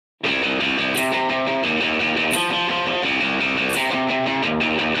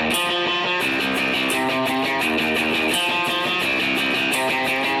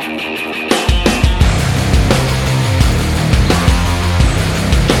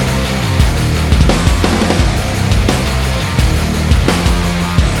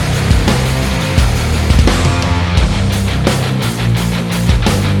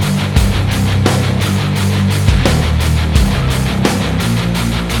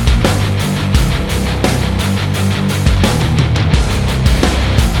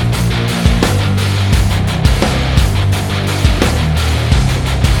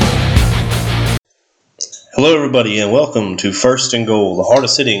Hello, everybody, and welcome to First and Goal, the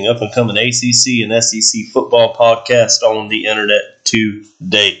hardest hitting, up and coming ACC and SEC football podcast on the internet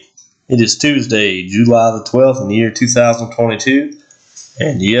today. It is Tuesday, July the 12th in the year 2022,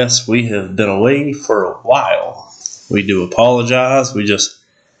 and yes, we have been away for a while. We do apologize. We just,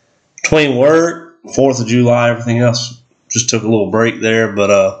 between work, 4th of July, everything else, just took a little break there,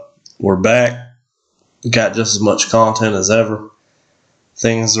 but we're back. Got just as much content as ever.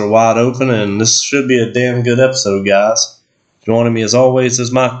 Things are wide open, and this should be a damn good episode, guys. Joining me, as always,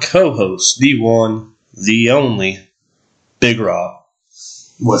 is my co-host, the one, the only, Big Rob.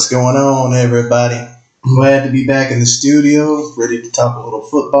 What's going on, everybody? Glad to be back in the studio, ready to talk a little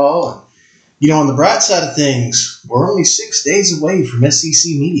football. And, on the bright side of things, we're only 6 days away from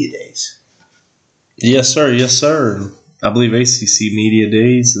SEC Media Days. Yes, sir. Yes, sir. I believe ACC Media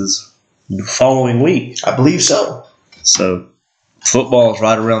Days is the following week. I believe so. So, football is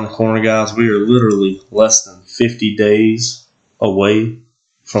right around the corner, guys. We are literally less than 50 days away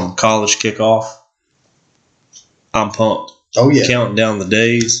from college kickoff. I'm pumped. Oh, yeah. Counting down the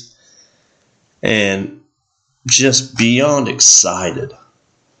days and just beyond excited.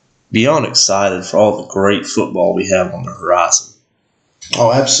 Beyond excited for all the great football we have on the horizon.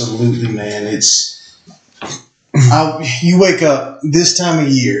 Oh, absolutely, man. You wake up this time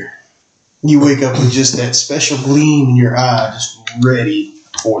of year, you wake up with just that special gleam in your eye, just ready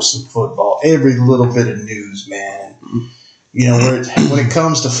for some football. Every little bit of news, man. When it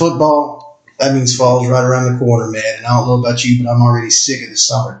comes to football, that means fall's right around the corner, man. And I don't know about you, but I'm already sick of the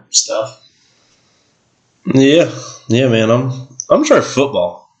summer stuff. Yeah, man. I'm trying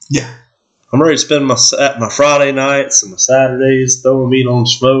football. Yeah, I'm ready to spend my Friday nights and my Saturdays throwing meat on the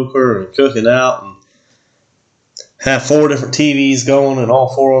smoker and cooking out and have 4 different TVs going, and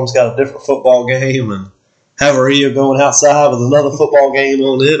all 4 of them's got a different football game, and have a radio going outside with another football game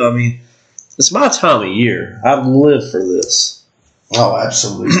on it. I mean, it's my time of year. I've lived for this. Oh,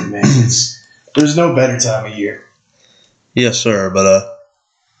 absolutely, man. There's no better time of year. Yes, sir. But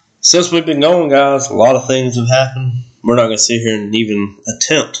since we've been going, guys, a lot of things have happened. We're not going to sit here and even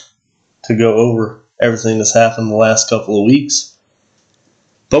attempt to go over everything that's happened the last couple of weeks.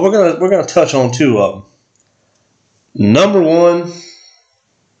 But we're gonna touch on 2 of them. Number 1,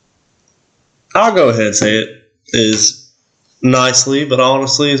 I'll go ahead and say it as nicely but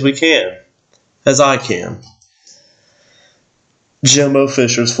honestly as we can. As I can. Jimbo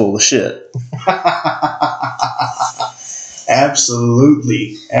Fisher's full of shit.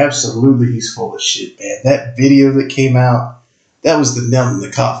 Absolutely. Absolutely he's full of shit, man. That video that came out, that was the nail in the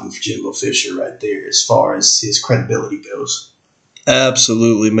coffin for Jimbo Fisher right there as far as his credibility goes.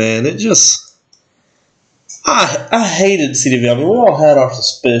 Absolutely, man. It just... I hated to see the video. I mean, we all had our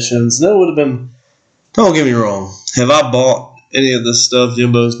suspicions. That would have been... Don't get me wrong. Have I bought any of this stuff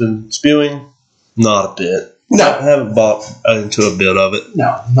Jimbo's been spewing? Not a bit. No. I haven't bought into a bit of it.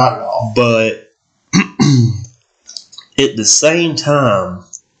 No, not at all. But at the same time,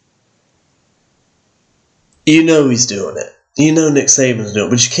 he's doing it. Nick Saban's doing it,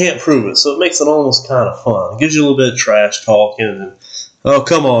 but you can't prove it. So it makes it almost kind of fun. It gives you a little bit of trash talking and, oh,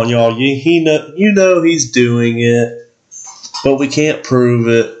 come on, y'all. You know he's doing it, but we can't prove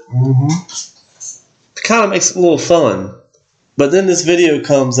it. Mm-hmm. It kind of makes it a little fun. But then this video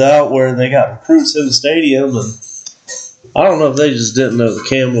comes out where they got recruits in the stadium, and I don't know if they just didn't know the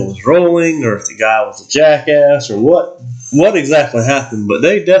camera was rolling or if the guy was a jackass or what exactly happened, but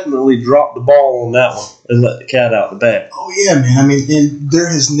they definitely dropped the ball on that one and let the cat out the bag. Oh, yeah, man. I mean, and there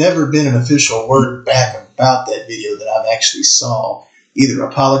has never been an official word back about that video that I've actually saw, either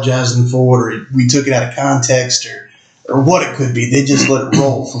apologizing for it or we took it out of context or what it could be. They just let it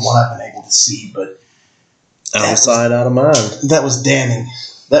roll from what I've been able to see, but out of sight, out of mind. That was damning.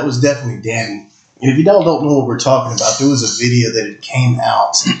 That was definitely damning. And if you don't know what we're talking about, there was a video that had came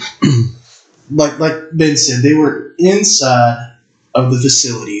out. like Ben said, they were inside of the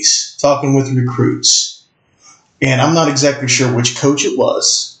facilities talking with recruits. And I'm not exactly sure which coach it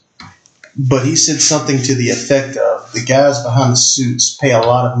was, but he said something to the effect of, the guys behind the suits pay a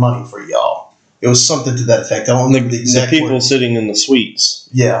lot of money for y'all. It was something to that effect. I don't remember the exact people words. Sitting in the suites.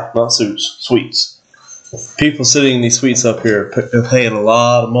 Yeah. Not suits, suites. People sitting in these suites up here are paying a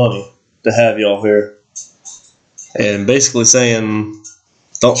lot of money to have y'all here. And basically saying,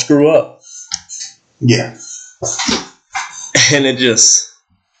 don't screw up. Yeah. And it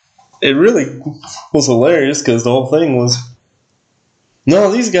really was hilarious because the whole thing was, none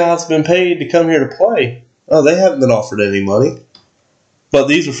of these guys have been paid to come here to play. Oh, they haven't been offered any money. But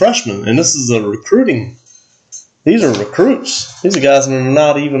these are freshmen, and this is a recruiting. These are recruits. These are guys that are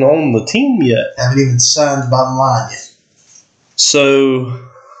not even on the team yet. Haven't even signed the bottom line yet. So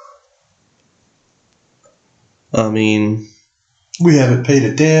I mean, we haven't paid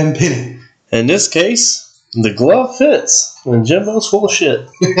a damn penny. In this case, the glove fits, and Jimbo's full of shit.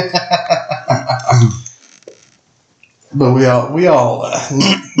 But we all,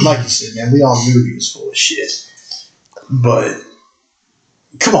 like you said, man, we all knew he was full of shit. But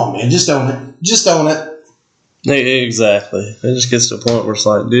come on, man, just own it. Just own it. Exactly. It just gets to a point where it's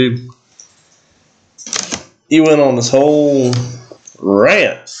like, dude, you went on this whole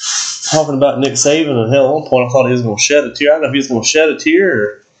rant talking about Nick Saban, and hell, at one point I thought he was going to shed a tear. I don't know if he was going to shed a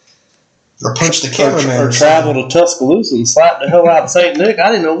tear or punch the cameraman. Or travel to Tuscaloosa and slap the hell out of St. Nick. I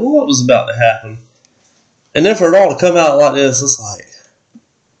didn't know what was about to happen. And then for it all to come out like this, it's like,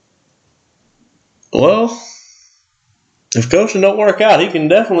 well, if coaching don't work out, he can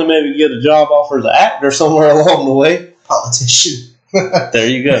definitely maybe get a job offer as an actor somewhere along the way. Politician. There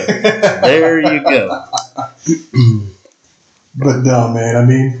you go. There you go. But no, man, I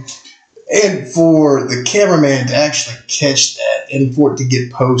mean, and for the cameraman to actually catch that and for it to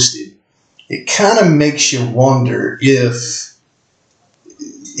get posted, it kind of makes you wonder if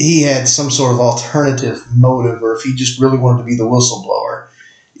he had some sort of alternative motive or if he just really wanted to be the whistleblower.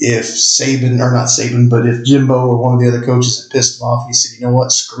 If Saban, or not Saban, but if Jimbo or one of the other coaches had pissed him off, he said, you know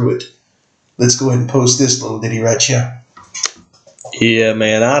what, screw it. Let's go ahead and post this little ditty right here. Yeah,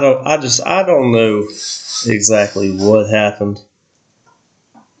 man, I don't know exactly what happened.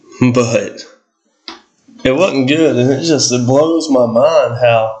 But it wasn't good, and it blows my mind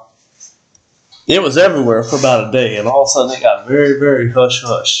how it was everywhere for about a day, and all of a sudden it got very, very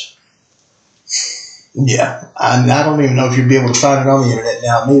hush-hush. Yeah, I don't even know if you'd be able to find it on the internet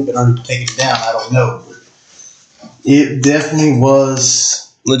now. It may have been already taken down. I don't know. But it definitely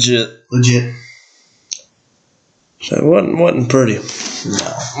was legit. So it wasn't pretty.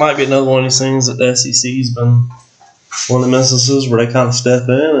 No. Might be another one of these things that the SEC's been one of the instances where they kind of step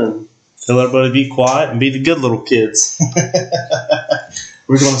in and tell everybody to be quiet and be the good little kids.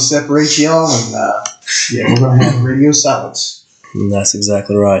 We're going to separate y'all, and we're going to have radio silence. And that's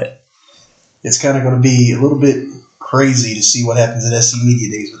exactly right. It's kind of going to be a little bit crazy to see what happens at SC Media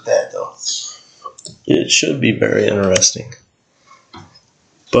Days with that, though. It should be very interesting.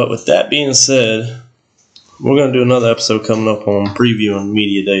 But with that being said, we're going to do another episode coming up on previewing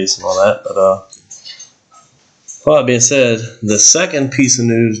Media Days and all that. But with that being said, the second piece of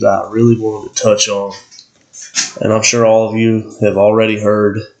news that I really wanted to touch on, and I'm sure all of you have already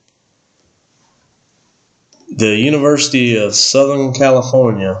heard, the University of Southern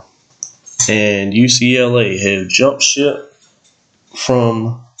California and UCLA have jumped ship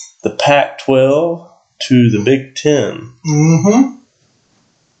from the Pac-12 to the Big Ten. Mm-hmm.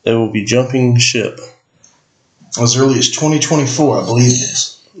 They will be jumping ship. As early as 2024, I believe it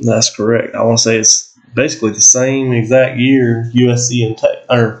is. That's correct. I want to say it's basically the same exact year USC and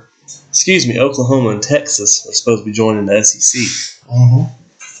Oklahoma and Texas are supposed to be joining the SEC. Mm-hmm.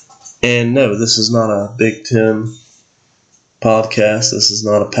 And no, this is not a Big Ten podcast. This is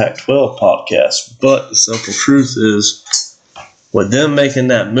not a Pac-12 podcast. But the simple truth is, with them making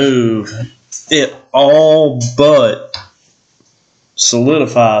that move, it all but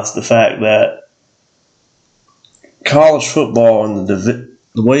solidifies the fact that college football and the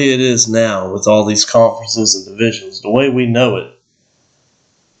way it is now with all these conferences and divisions, the way we know it,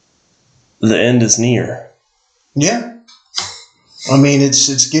 the end is near. Yeah. I mean,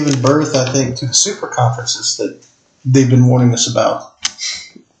 it's given birth, I think, to the super conferences that they've been warning us about.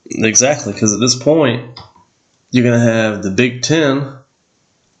 Exactly, because at this point, you're going to have the Big Ten, and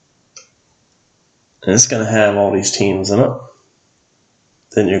it's going to have all these teams in it.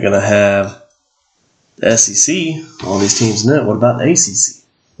 Then you're going to have the SEC, all these teams in it. What about the ACC?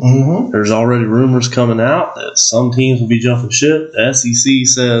 Mm-hmm. There's already rumors coming out that some teams will be jumping ship. The SEC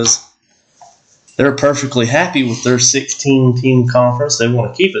says they're perfectly happy with their 16-team conference. They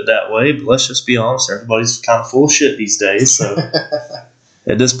want to keep it that way, but let's just be honest, everybody's kind of full of shit these days. So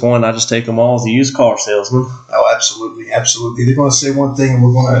at this point, I just take them all as a used car salesman. Oh, absolutely, absolutely. They're going to say one thing, and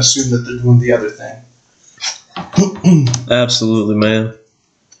we're going to assume that they're doing the other thing. Absolutely, man.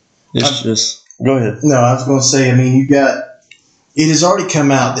 Go ahead. No, I was going to say, I mean, it has already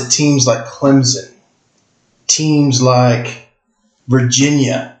come out that teams like Clemson, teams like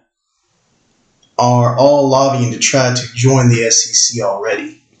Virginia are all lobbying to try to join the SEC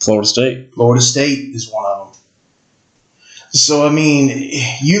already. Florida State. Florida State is one of them. So, I mean,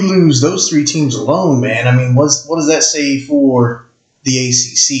 you lose those three teams alone, man. I mean, what does that say for the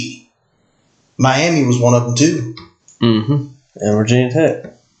ACC? Miami was one of them, too. Mm-hmm. And Virginia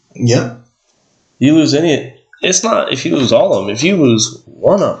Tech. Yep. You lose it's not if you lose all of them, if you lose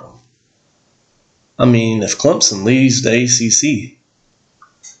one of them. I mean, if Clemson leaves the ACC,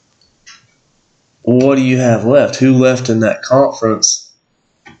 what do you have left? Who left in that conference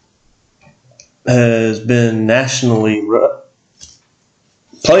has been nationally,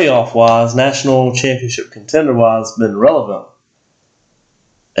 playoff-wise, national championship contender-wise, been relevant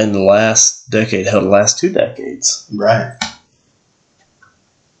in the last decade, hell, the last 2 decades. Right.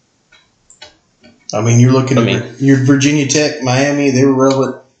 I mean, you're looking at your Virginia Tech, Miami, they were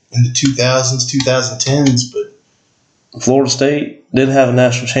relevant in the 2000s, 2010s, but Florida State did have a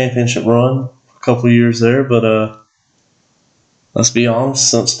national championship run a couple of years there, but let's be honest,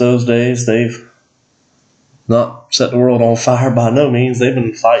 since those days, they've not set the world on fire by no means. They've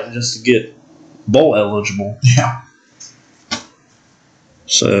been fighting just to get bowl eligible. Yeah.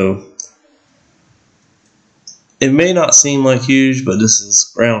 So it may not seem like huge, but this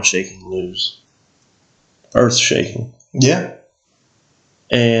is ground-shaking news. Earth-shaking. Yeah.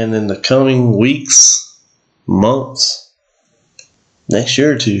 And in the coming weeks, months, next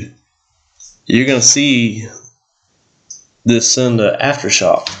year or two, you're going to see this send an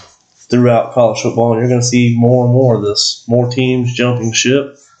aftershock throughout college football, and you're going to see more and more of this. More teams jumping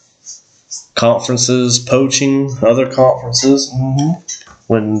ship, conferences poaching other conferences. Mm-hmm.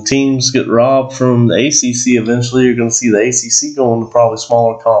 When teams get robbed from the ACC, eventually you're going to see the ACC going to probably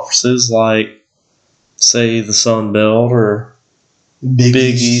smaller conferences like, say, the Sun Belt or Big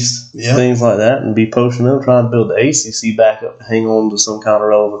East, yep. Things like that, and be poaching them, trying to build the ACC back up to hang on to some kind of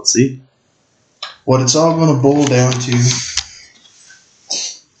relevancy. What it's all going to boil down to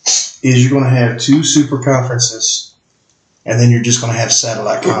is you're going to have 2 super conferences, and then you're just going to have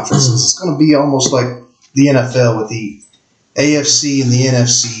satellite conferences. It's going to be almost like the NFL with the AFC and the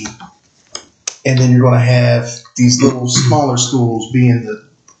NFC, and then you're going to have these little smaller schools being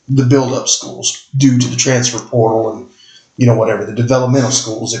the build-up schools due to the transfer portal and, whatever, the developmental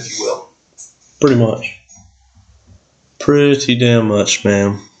schools, if you will. Pretty much. Pretty damn much,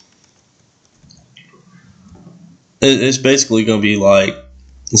 man. It's basically going to be like,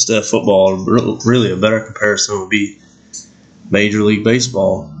 instead of football, really a better comparison would be Major League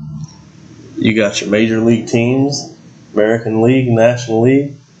Baseball. You got your Major League teams, American League, National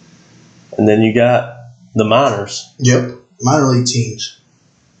League, and then you got the minors. Yep, minor league teams.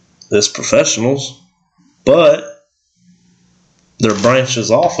 There's professionals, but there are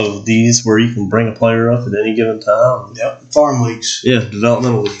branches off of these where you can bring a player up at any given time. Yep, farm leagues. Yeah,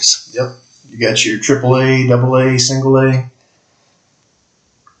 developmental leagues. Yep. You got your AAA, AA, single A.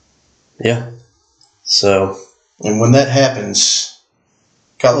 Yeah. So. And when that happens,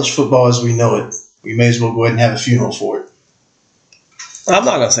 college football as we know it, we may as well go ahead and have a funeral for it. I'm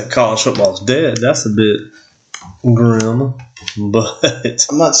not going to say college football is dead. That's a bit grim. But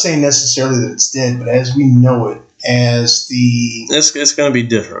I'm not saying necessarily that it's dead, but as we know it, as the... It's going to be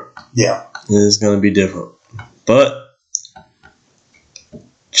different. Yeah. It's going to be different. But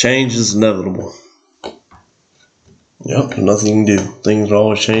change is inevitable. Yep, there's nothing you can do. Things are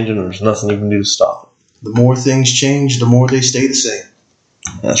always changing, and there's nothing you can do to stop it. The more things change, the more they stay the same.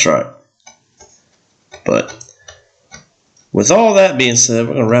 That's right. But with all that being said,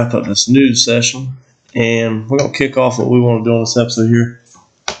 we're going to wrap up this news session, and we're going to kick off what we want to do on this episode here.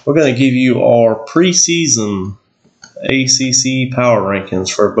 We're going to give you our preseason ACC power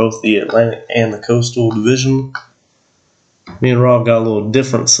rankings for both the Atlantic and the Coastal Division. Me and Rob got a little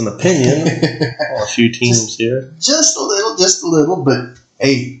difference in opinion on a few teams here. Just a little, but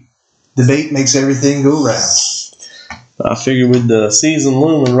hey, debate makes everything go round. I figure with the season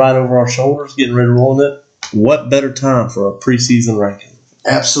looming right over our shoulders, getting ready to roll in it, what better time for a preseason ranking?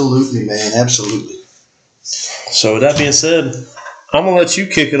 Absolutely, man, absolutely. So with that being said, I'm going to let you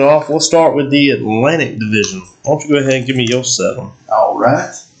kick it off. We'll start with the Atlantic Division. Why don't you go ahead and give me your 7? All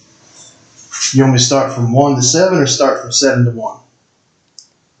right. You want me to start from 1 to 7 or start from 7 to 1?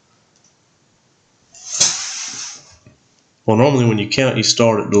 Well, normally when you count, you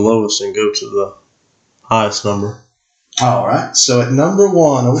start at the lowest and go to the highest number. All right. So at number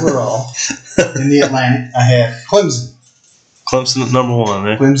 1 overall in the Atlantic, I have Clemson. Clemson at number 1,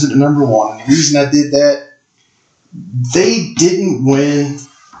 eh? Clemson at number 1. And the reason I did that, they didn't win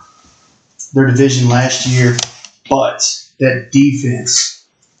their division last year, but that defense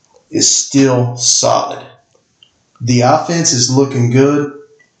is still solid. The offense is looking good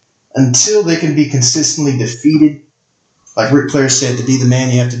until they can be consistently defeated. Like Ric Flair said, to be the man,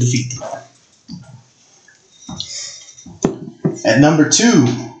 you have to defeat the man. At number 2,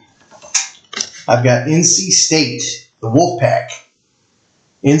 I've got NC State, the Wolfpack.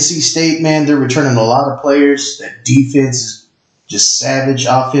 NC State, man, they're returning a lot of players. That defense is just savage.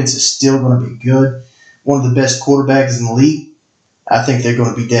 Offense is still going to be good. One of the best quarterbacks in the league. I think they're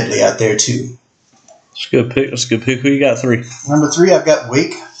going to be deadly out there, too. That's a good pick. Who you got 3? Number 3, I've got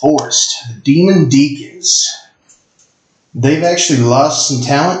Wake Forest, the Demon Deacons. They've actually lost some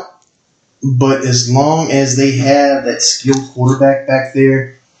talent, but as long as they have that skilled quarterback back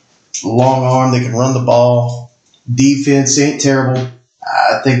there, long arm, they can run the ball, defense ain't terrible,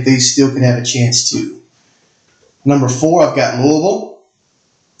 I think they still can have a chance too. Number 4, I've got Louisville.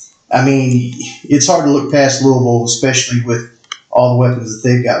 I mean, it's hard to look past Louisville, especially with all the weapons that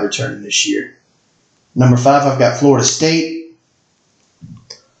they've got returning this year. Number 5, I've got Florida State.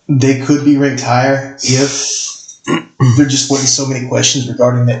 They could be ranked higher if there just wasn't so many questions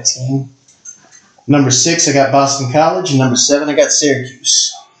regarding that team. Number 6, I got Boston College. And number 7, I got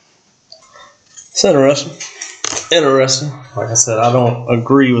Syracuse. It's interesting. Like I said, I don't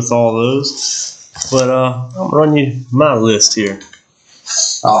agree with all those. But I'm going to run you my list here.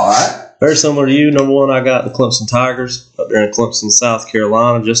 All right. Very similar to you. Number 1, I got the Clemson Tigers up there in Clemson, South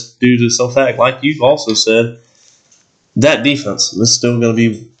Carolina, just due to some fact, like you also said, that defense is still going to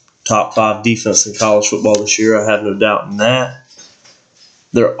be top 5 defense in college football this year. I have no doubt in that.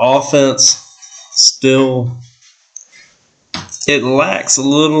 Their offense still, it lacks a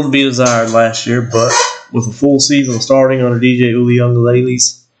little to be desired last year, but with a full season starting under DJ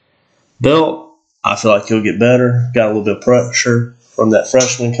Uiagalelei's belt, I feel like he'll get better. Got a little bit of pressure from that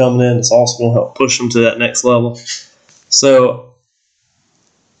freshman coming in. It's also going to help push him to that next level. So,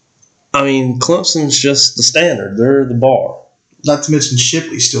 I mean, Clemson's just the standard. They're the bar. Not to mention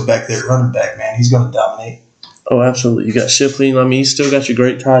Shipley's still back there at running back, man. He's going to dominate. Oh, absolutely. You got Shipley. I mean, you still got your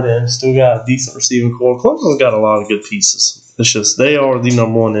great tight end. Still got a decent receiving core. Clemson's got a lot of good pieces. It's just they are the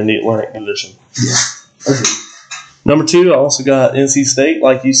number 1 in the Atlantic Division. Yeah, agreed. Number 2, I also got NC State.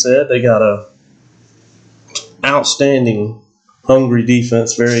 Like you said, they got a outstanding, hungry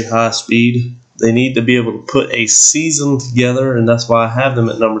defense, very high speed. They need to be able to put a season together, and that's why I have them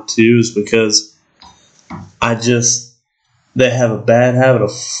at number 2 is because they have a bad habit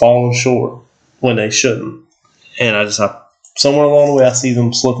of falling short when they shouldn't. And somewhere along the way, I see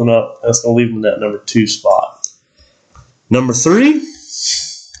them slipping up. That's going to leave them in that number 2 spot. Number 3,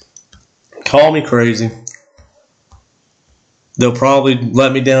 call me crazy. They'll probably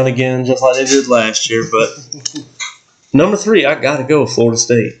let me down again just like they did last year. But number 3, I got to go with Florida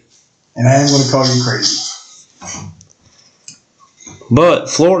State. And I am going to call you crazy. But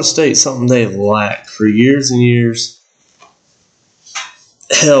Florida State, something they've lacked for years and years.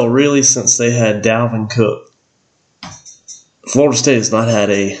 Hell, really, since they had Dalvin Cook. Florida State has not had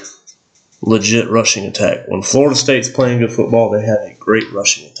a legit rushing attack. When Florida State's playing good football, they have a great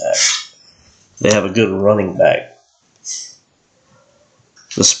rushing attack. They have a good running back.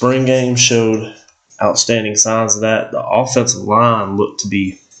 The spring game showed outstanding signs of that. The offensive line looked to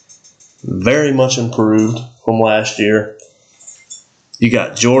be very much improved from last year. You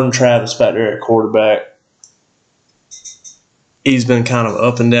got Jordan Travis back there at quarterback. He's been kind of an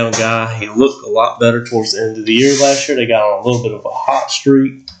up and down guy. He looked a lot better towards the end of the year last year. They got on a little bit of a hot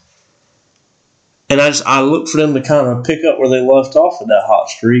streak. And I look for them to kind of pick up where they left off with that hot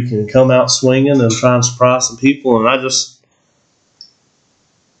streak and come out swinging and try and surprise some people. And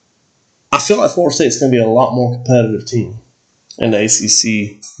I feel like Florida State's going to be a lot more competitive team in the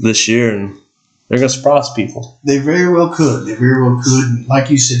ACC this year, and they're going to surprise people. They very well could. And like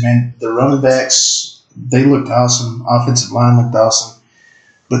you said, man, the running backs, they looked awesome. Offensive line looked awesome.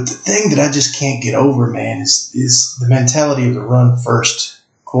 But the thing that I just can't get over, man, is the mentality of the run-first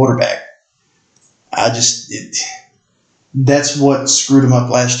quarterback. That's what screwed them up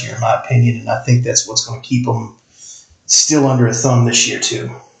last year, in my opinion, and I think that's what's going to keep them still under a thumb this year, too.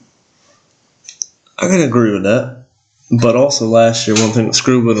 I can agree with that. But also last year, one thing that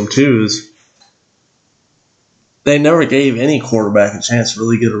screwed with them, too, is they never gave any quarterback a chance to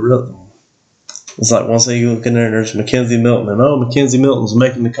really get a rhythm. It's like once they look in there and there's Mackenzie Milton, and Mackenzie Milton's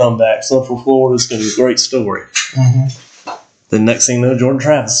making the comeback. Central Florida's going to be a great story. Mm-hmm. The next thing you know, Jordan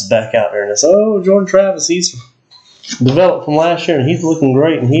Travis is back out there, and it's, Jordan Travis, he's developed from last year, and he's looking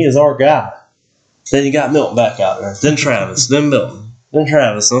great, and he is our guy. Then you got Milton back out there, then Travis, then Milton, then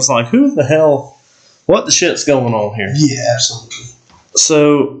Travis, and it's like, who the hell, what the shit's going on here? Yeah, absolutely.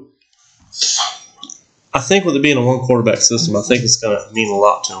 So, I think with it being a one-quarterback system, I think it's going to mean a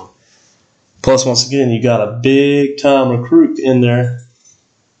lot to him. Plus, once again, you got a big-time recruit in there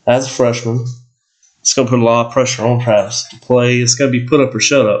as a freshman. It's going to put a lot of pressure on Travis to play. It's going to be put up or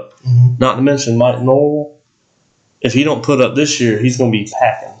shut up. Mm-hmm. Not to mention Mike Norwell. If he don't put up this year, he's going to be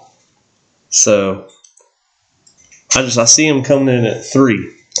packing. So, I see him coming in at 3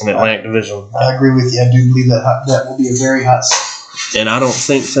 in the Atlantic Division. I agree with you. I do believe that will be a very hot seat. And I don't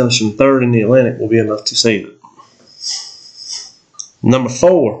think finishing 3rd in the Atlantic will be enough to save it. Number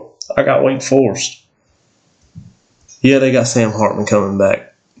 4, I got Wake Forest. Yeah, they got Sam Hartman coming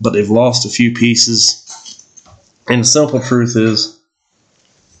back. but they've lost a few pieces. And the simple truth is,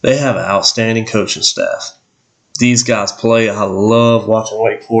 they have an outstanding coaching staff. These guys play. I love watching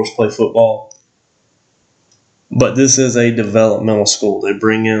Wake Forest play football. But this is a developmental school. They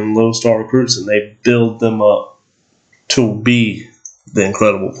bring in low-star recruits and they build them up to be the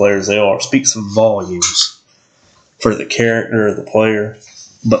incredible players they are. It speaks volumes for the character of the player,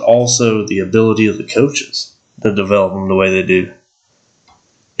 but also the ability of the coaches to develop them the way they do.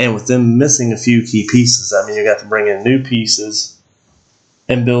 And with them missing a few key pieces, I mean, you got to bring in new pieces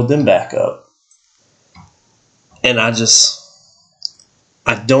and build them back up. And I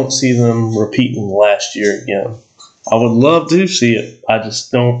don't see them repeating last year again. I would love to see it. I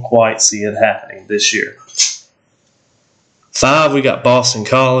just don't quite see it happening this year. 5, we got Boston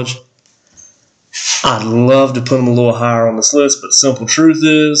College. I'd love to put them a little higher on this list, but simple truth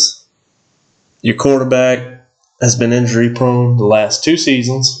is your quarterback has been injury prone the last 2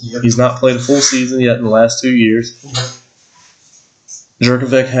 seasons. Yep. He's not played a full season yet in the last 2 years.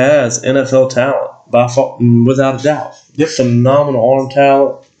 Jurkovec has NFL talent, by far, without a doubt. Yep. Phenomenal arm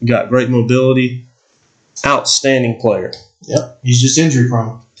talent, got great mobility, outstanding player. Yep, he's just injury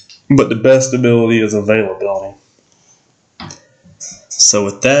prone. But the best ability is availability. So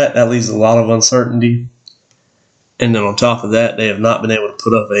with that leaves a lot of uncertainty. And then on top of that, they have not been able to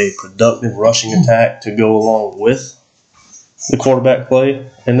put up a productive rushing attack to go along with the quarterback play.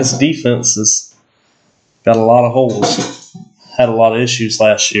 And this defense has got a lot of holes, had a lot of issues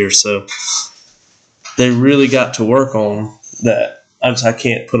last year. So they really got to work on that. I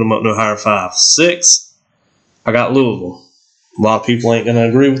can't put them up no higher 5. 6, I got Louisville. A lot of people ain't going to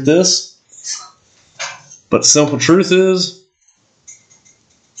agree with this. But the simple truth is,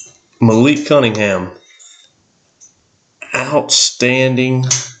 Malik Cunningham, outstanding,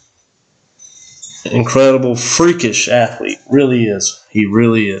 incredible, freakish athlete. Really is. He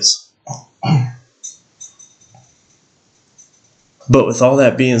really is. But with all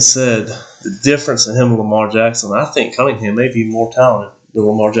that being said, the difference in him and Lamar Jackson, I think Cunningham may be more talented than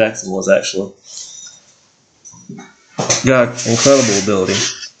Lamar Jackson was actually. Got incredible ability.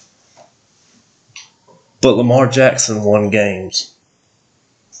 But Lamar Jackson won games.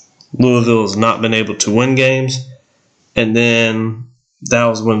 Louisville has not been able to win games. And then that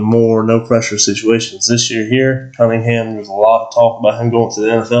was when more no-pressure situations. This year here, Cunningham, there's a lot of talk about him going to the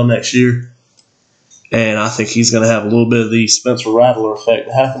NFL next year. And I think he's going to have a little bit of the Spencer Rattler effect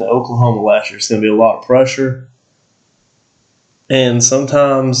that happened at Oklahoma last year. It's going to be a lot of pressure. And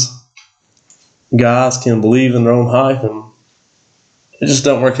sometimes guys can believe in their own hype, and it just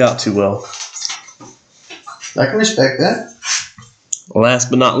doesn't work out too well. I can respect that. Last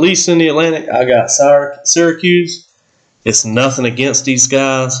but not least in the Atlantic, I got Syracuse. It's nothing against these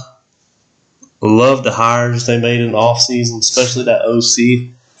guys. Love the hires they made in the offseason, especially that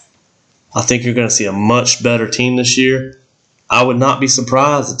OC. I think you're going to see a much better team this year. I would not be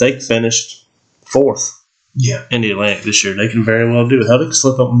surprised if they finished 4th in the Atlantic this year. They can very well do it. Hell, they can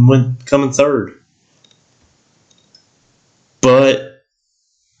slip up and come in 3rd. But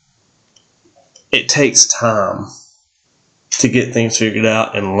it takes time to get things figured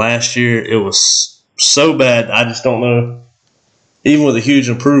out. And last year, it was so bad, I just don't know, even with a huge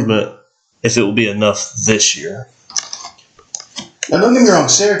improvement, if it will be enough this year. Now, don't get me wrong,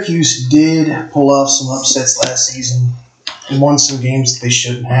 Syracuse did pull off some upsets last season and won some games that they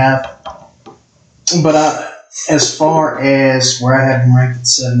shouldn't have. But as far as where I had them ranked at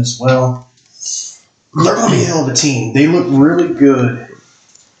 7 as well, they're going to be a hell of a team. They look really good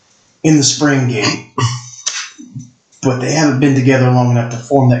in the spring game, but they haven't been together long enough to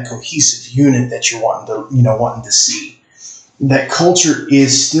form that cohesive unit that you're wanting to see. That culture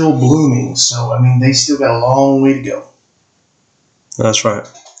is still blooming, so I mean they still got a long way to go. That's right.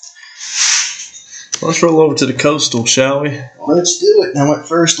 Let's roll over to the Coastal, shall we? Let's do it. I went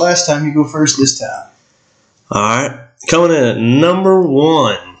first last time. You go first this time. All right. Coming in at number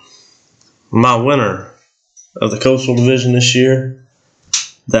 1, my winner of the Coastal Division this year.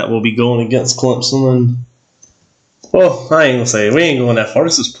 That will be going against Clemson. And, well, I ain't going to say it. We ain't going that far.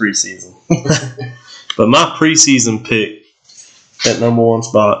 This is preseason. But my preseason pick at number 1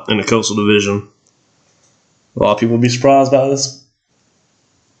 spot in the Coastal Division, a lot of people will be surprised by this.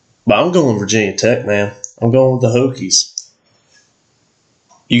 But I'm going Virginia Tech, man. I'm going with the Hokies.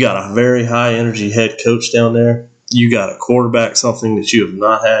 You got a very high-energy head coach down there. You got a quarterback, something that you have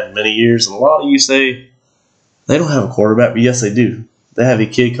not had in many years. And a lot of you say they don't have a quarterback, but yes, they do. They have a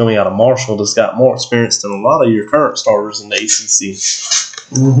kid coming out of Marshall that's got more experience than a lot of your current starters in the ACC.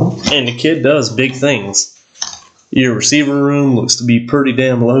 Mm-hmm. And the kid does big things. Your receiver room looks to be pretty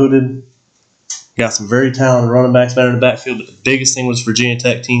damn loaded. Got some very talented running backs better in the backfield, but the biggest thing with this Virginia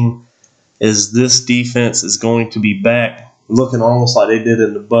Tech team is this defense is going to be back looking almost like they did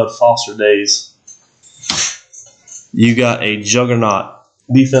in the Bud Foster days. You got a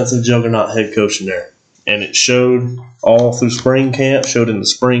defensive juggernaut head coach in there. And it showed all through spring camp, showed in the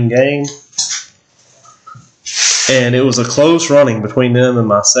spring game. And it was a close running between them and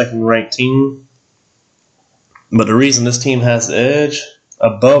my second-ranked team. But the reason this team has the edge,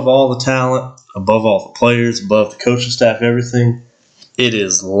 above all the talent, above all the players, above the coaching staff, everything, it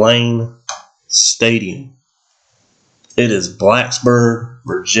is Lane Stadium. It is Blacksburg,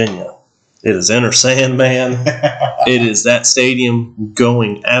 Virginia. It is Enter Sandman. It is that stadium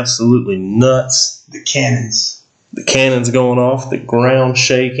going absolutely nuts. The cannons. The cannons going off, the ground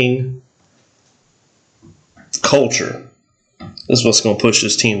shaking. Culture. This is what's going to push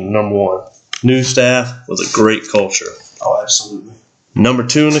this team to number one. New staff with a great culture. Oh, absolutely. Number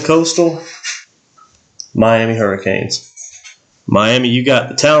 2 in the Coastal, Miami Hurricanes. Miami, you got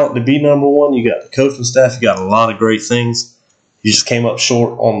the talent to be number one. You got the coaching staff. You got a lot of great things. You just came up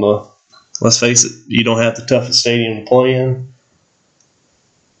short on the, let's face it, you don't have the toughest stadium to play in.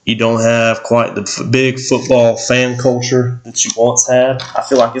 You don't have quite the big football fan culture that you once had. I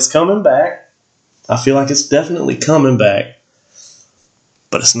feel like it's coming back. I feel like it's definitely coming back.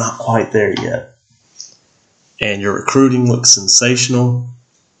 But it's not quite there yet. And your recruiting looks sensational.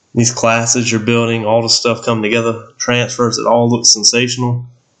 These classes you're building, all the stuff coming together, transfers, it all looks sensational.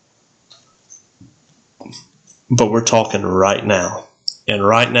 But we're talking right now. And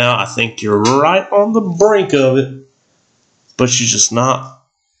right now, I think you're right on the brink of it. But you're just not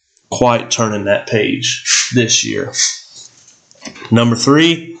quite turning that page this year. Number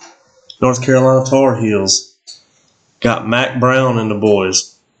 3, North Carolina Tar Heels. Got Mac Brown and the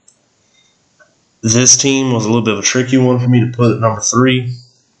boys. This team was a little bit of a tricky one for me to put at number 3.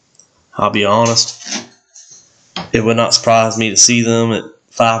 I'll be honest. It would not surprise me to see them at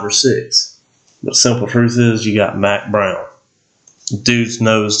 5 or 6. The simple truth is you got Mac Brown. Dude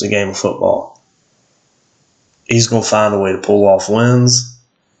knows the game of football. He's going to find a way to pull off wins.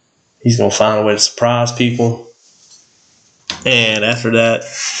 He's going to find a way to surprise people. And after that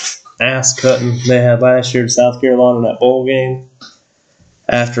ass-cutting they had last year to South Carolina in that bowl game,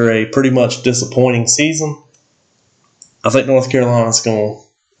 after a pretty much disappointing season, I think North Carolina's going to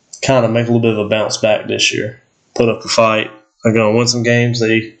kind of make a little bit of a bounce back this year. Put up a fight. They're going to win some games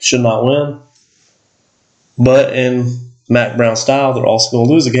they should not win. But in Mac Brown style, they're also going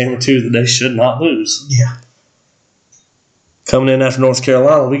to lose a game or two that they should not lose. Yeah. Coming in after North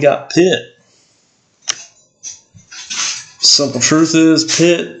Carolina, we got Pitt. Simple truth is,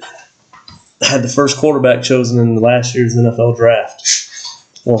 Pitt had the first quarterback chosen in last year's NFL draft.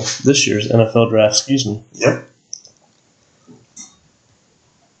 Well, this year's NFL draft, excuse me. Yep.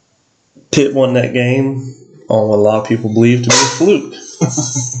 Pitt won that game on what a lot of people believe to be a fluke.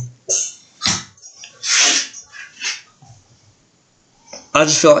 I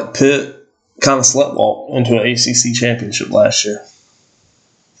just feel like Pitt kind of sleptwalked into an ACC championship last year.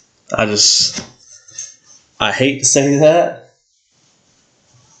 I hate to say that,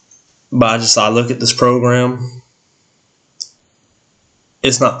 but I look at this program.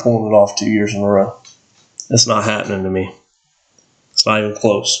 It's not pulling it off 2 years in a row. It's not happening to me. It's not even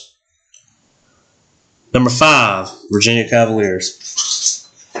close. Number 5, Virginia Cavaliers.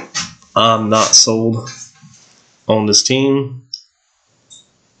 I'm not sold on this team.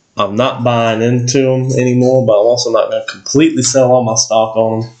 I'm not buying into them anymore, but I'm also not going to completely sell all my stock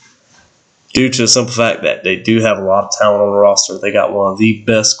on them due to the simple fact that they do have a lot of talent on the roster. They got one of the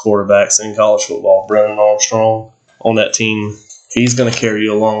best quarterbacks in college football, Brennan Armstrong, on that team. He's going to carry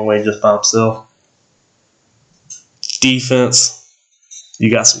you a long way just by himself. Defense, you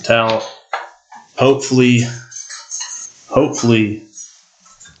got some talent. Hopefully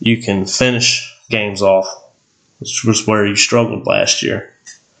you can finish games off, which was where you struggled last year.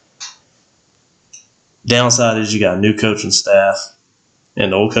 Downside is you got a new coaching staff,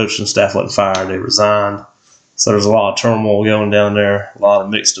 and the old coaching staff wasn't fired. They resigned. So there's a lot of turmoil going down there, a lot of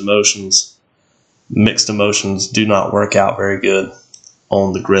mixed emotions. Mixed emotions do not work out very good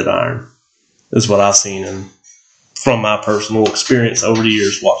on the gridiron. This is what I've seen from my personal experience over the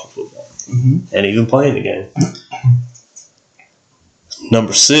years watching football and even playing the game.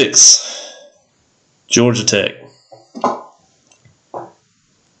 Number 6, Georgia Tech.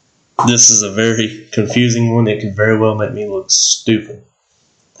 This is a very confusing one. It could very well make me look stupid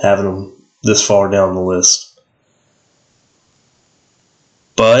having them this far down the list.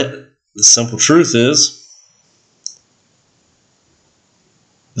 But the simple truth is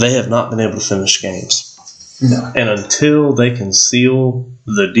they have not been able to finish games. No. And until they can seal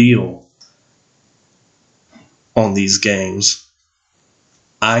the deal on these games.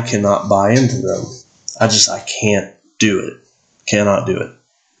 I cannot buy into them. I can't do it. Cannot do it.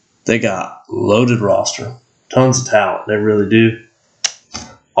 They got loaded roster, tons of talent. They really do.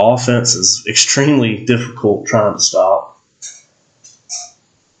 Offense is extremely difficult trying to stop.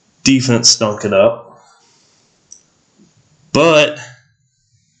 Defense stunk it up. But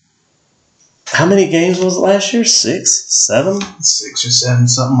how many games was it last year? 6, 7? 6 or 7,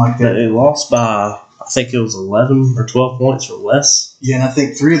 something like that. They lost by, I think it was 11 or 12 points or less. Yeah, and I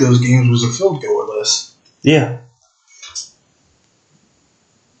think 3 of those games was a field goal or less. Yeah.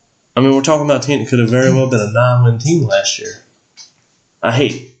 I mean, we're talking about a team that could have very well been a 9-win team last year. I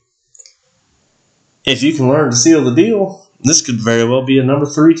hate. If you can learn to seal the deal, this could very well be a number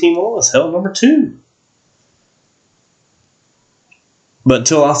 3 team on us. Hell, number 2. But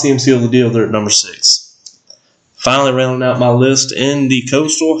until I see them seal the deal, they're at number 6. Finally rounding out my list in the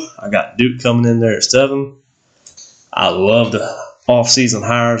Coastal, I got Duke coming in there at 7. I love the off-season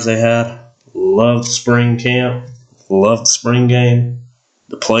hires they had. Loved spring camp. Loved the spring game.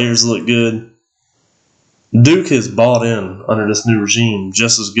 The players look good. Duke has bought in under this new regime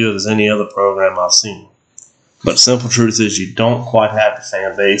just as good as any other program I've seen. But the simple truth is you don't quite have the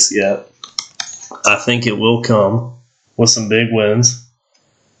fan base yet. I think it will come with some big wins.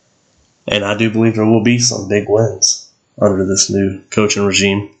 And I do believe there will be some big wins under this new coaching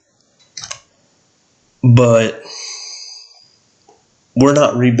regime. But we're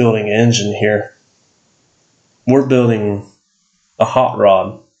not rebuilding an engine here. We're building a hot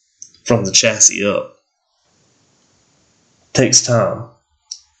rod from the chassis up. Takes time.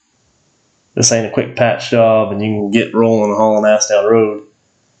 This ain't a quick patch job and you can get rolling and hauling ass down the road.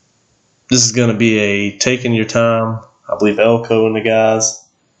 This is going to be a taking your time. I believe Elko and the guys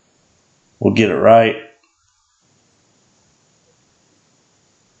will get it right.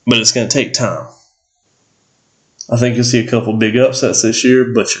 But it's going to take time. I think you'll see a couple big upsets this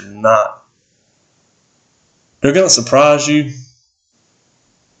year, but you're not. They're going to surprise you,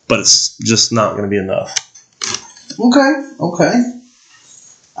 but it's just not going to be enough. Okay.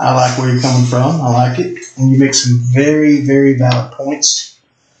 I like where you're coming from. I like it. And you make some very, very valid points.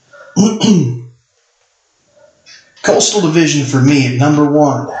 Coastal Division for me at number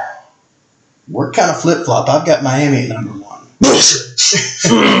 1. We're kind of flip-flop. I've got Miami at number 1.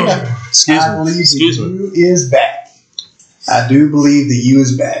 I believe the U is back. I do believe the U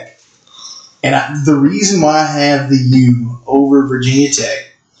is back. And the reason why I have the U over Virginia Tech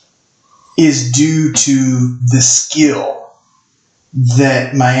is due to the skill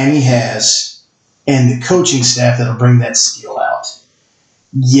that Miami has and the coaching staff that'll bring that skill out.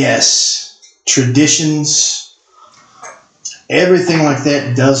 Yes, traditions, everything like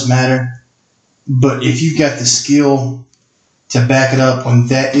that does matter. But if you've got the skill to back it up when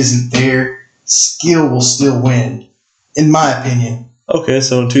that isn't there, skill will still win, in my opinion. Okay,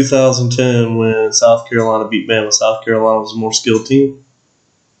 so in 2010, when South Carolina beat Bama, South Carolina was a more skilled team?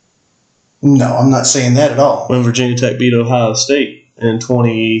 No, I'm not saying that at all. When Virginia Tech beat Ohio State in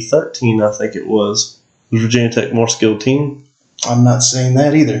 2013, I think it was Virginia Tech a more skilled team? I'm not saying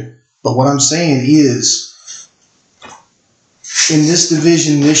that either. But what I'm saying is, in this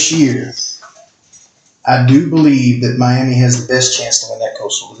division this year, I do believe that Miami has the best chance to win that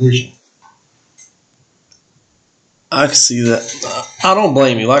Coastal Division. I can see that. I don't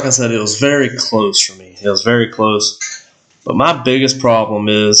blame you. Like I said, it was very close for me. It was very close. But my biggest problem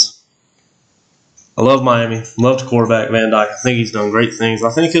is I love Miami. Love the quarterback, Van Dyke. I think he's done great things.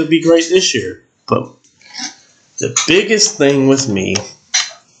 I think he'll be great this year. But the biggest thing with me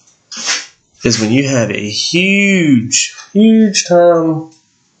is when you have a huge time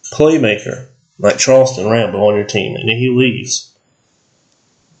playmaker like Charleston Rambo on your team, and then he leaves.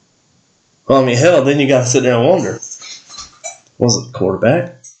 Well, I mean, hell, then you got to sit there and wonder, was it the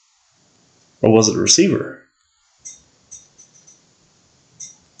quarterback or was it the receiver?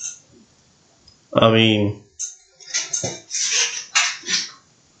 I mean,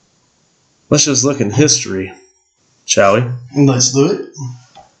 let's just look in history, shall we? Let's do it.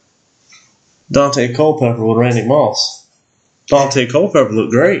 Dante Culpepper with Randy Moss. Dante Culpepper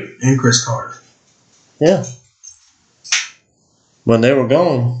looked great. And Chris Carter. Yeah. When they were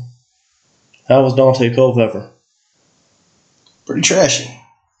gone, how was Dante Culpepper? Pretty trashy.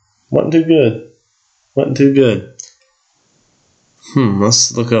 Wasn't too good.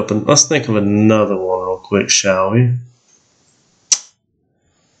 Let's look up and let's think of another one real quick, shall we?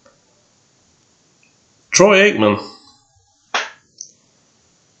 Troy Aikman.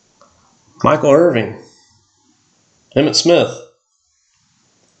 Michael Irving. Emmitt Smith.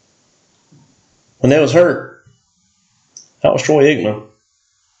 When they was hurt, how was Troy Aikman?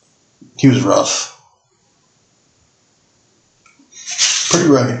 He was rough. Pretty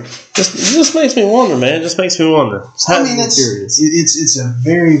rugged. It just makes me wonder, man. It just makes me wonder. I mean, it's a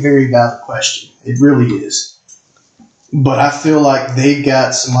very, very valid question. It really is. But I feel like they've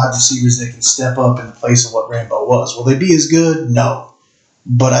got some wide receivers that can step up in the place of what Rambo was. Will they be as good? No.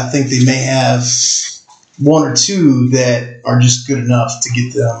 But I think they may have one or two that are just good enough to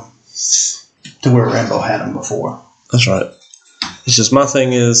get them to where Rambo had them before. That's right. It's just my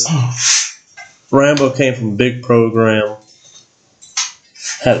thing is Rambo came from a big program,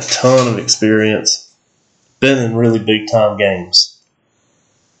 had a ton of experience, been in really big-time games.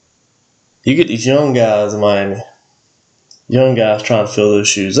 You get these young guys in Miami, young guys trying to fill those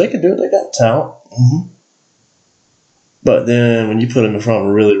shoes. They can do it. They got talent. Mm-hmm. But then when you put them in front of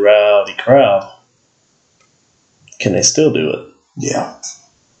a really rowdy crowd, can they still do it? Yeah.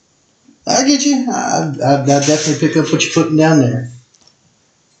 I get you. I definitely pick up what you're putting down there.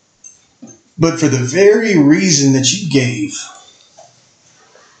 But for the very reason that you gave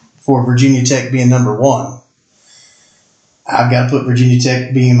for Virginia Tech being number one, I've got to put Virginia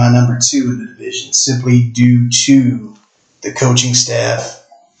Tech being my number two in the division, simply due to the coaching staff,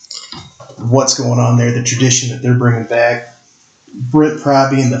 what's going on there, the tradition that they're bringing back. Brent Pry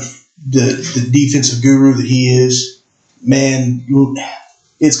being the defensive guru that he is, man,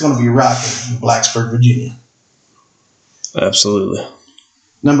 it's going to be rocking in Blacksburg, Virginia. Absolutely.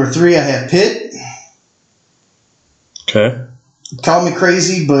 Number three, I have Pitt. Okay. Call me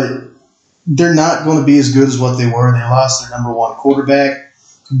crazy, but they're not going to be as good as what they were. They lost their number one quarterback.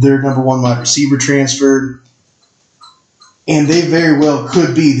 Their number one wide receiver transferred. And they very well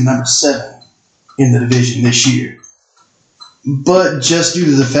could be the number 7 in the division this year. But just due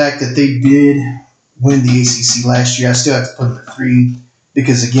to the fact that they did win the ACC last year, I still have to put them at 3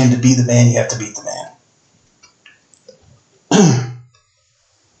 because, again, to be the man, you have to beat the man.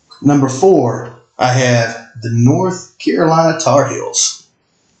 Number 4, I have the North Carolina Tar Heels.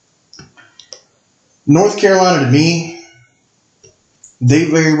 North Carolina, to me, they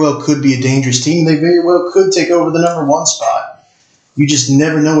very well could be a dangerous team. They very well could take over the number 1 spot. You just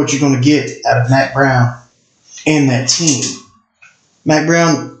never know what you're going to get out of Mac Brown and that team. Mac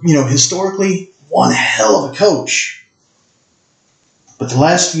Brown, historically, one hell of a coach. But the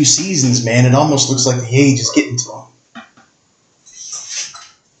last few seasons, man, it almost looks like the age is getting to him.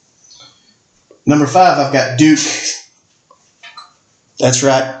 Number 5, I've got Duke. That's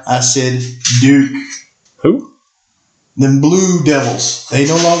right, I said Duke. Who? The Blue Devils. They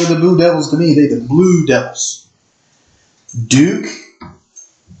no longer the Blue Devils to me. They're the Blue Devils. Duke,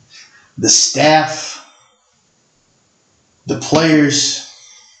 the staff, the players,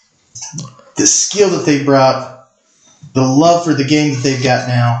 the skill that they brought, the love for the game that they've got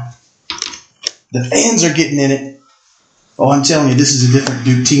now. The fans are getting in it. Oh, I'm telling you, this is a different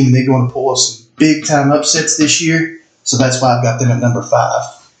Duke team, and they're going to pull us some big-time upsets this year, so that's why I've got them at number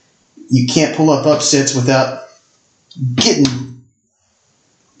 5. You can't pull up upsets without getting a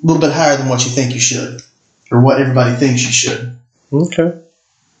little bit higher than what you think you should, or what everybody thinks you should. Okay.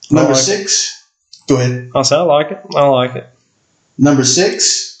 Number 6, go ahead. I like it. Number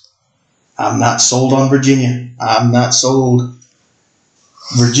 6, I'm not sold on Virginia. I'm not sold.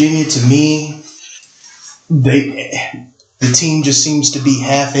 Virginia, to me, the team just seems to be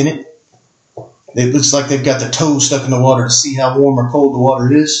half in it. It looks like they've got their toe stuck in the water to see how warm or cold the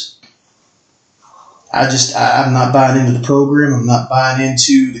water is. I'm not buying into the program. I'm not buying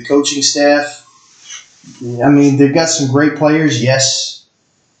into the coaching staff. I mean, they've got some great players, yes.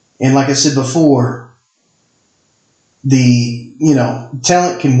 And like I said before, the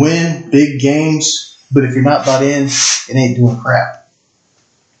talent can win big games, but if you're not bought in, it ain't doing crap.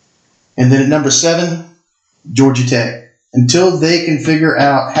 And then at number 7, Georgia Tech. Until they can figure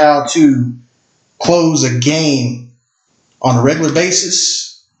out how to close a game on a regular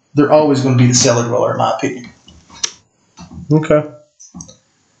basis, they're always going to be the cellar dweller, in my opinion. Okay.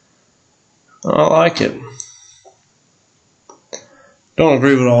 I like it. Don't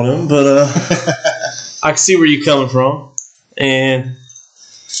agree with all them, but I can see where you're coming from. And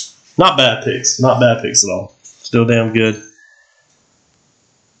not bad picks. Not bad picks at all. Still damn good.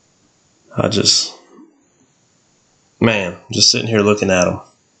 Just sitting here looking at them.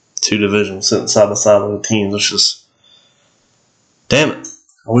 2 divisions sitting side by side with the teams. It's just, damn it.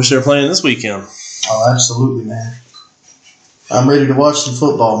 I wish they were playing this weekend. Oh, absolutely, man. I'm ready to watch some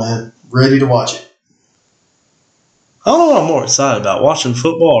football, man. Ready to watch it. I don't know what I'm more excited about, watching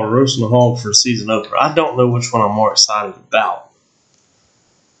football or roasting a hog for a season opener. I don't know which one I'm more excited about.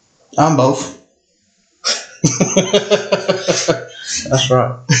 I'm both. That's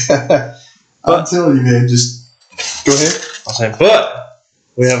right. I'm telling you, man, just go ahead. I'm saying, but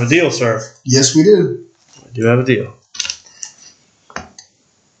we have a deal, sir. Yes, we do. We do have a deal.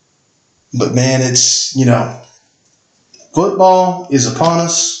 But man, it's, football is upon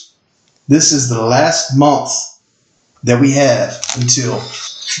us. This is the last month that we have until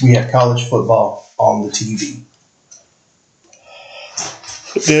we have college football on the TV.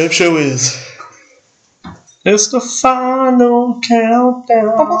 Damn show is. It's the final countdown.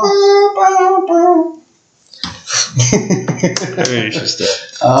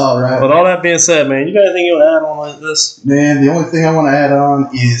 All right. But all that being said, man, you got anything you want to add on like this? Man, the only thing I want to add on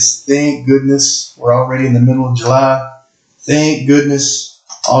is thank goodness we're already in the middle of July. Thank goodness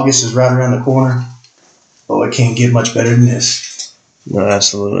August is right around the corner. Oh, it can't get much better than this. No,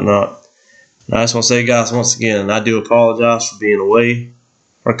 absolutely not. I just want to say, guys, once again, I do apologize for being away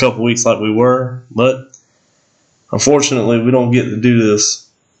for a couple weeks like we were, but unfortunately, we don't get to do this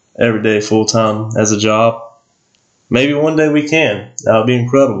every day full time as a job. Maybe one day we can. That would be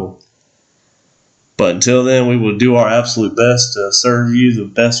incredible. But until then, we will do our absolute best to serve you the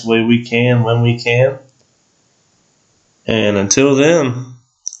best way we can when we can. And until then,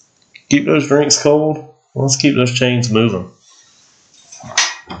 keep those drinks cold. Let's keep those chains moving.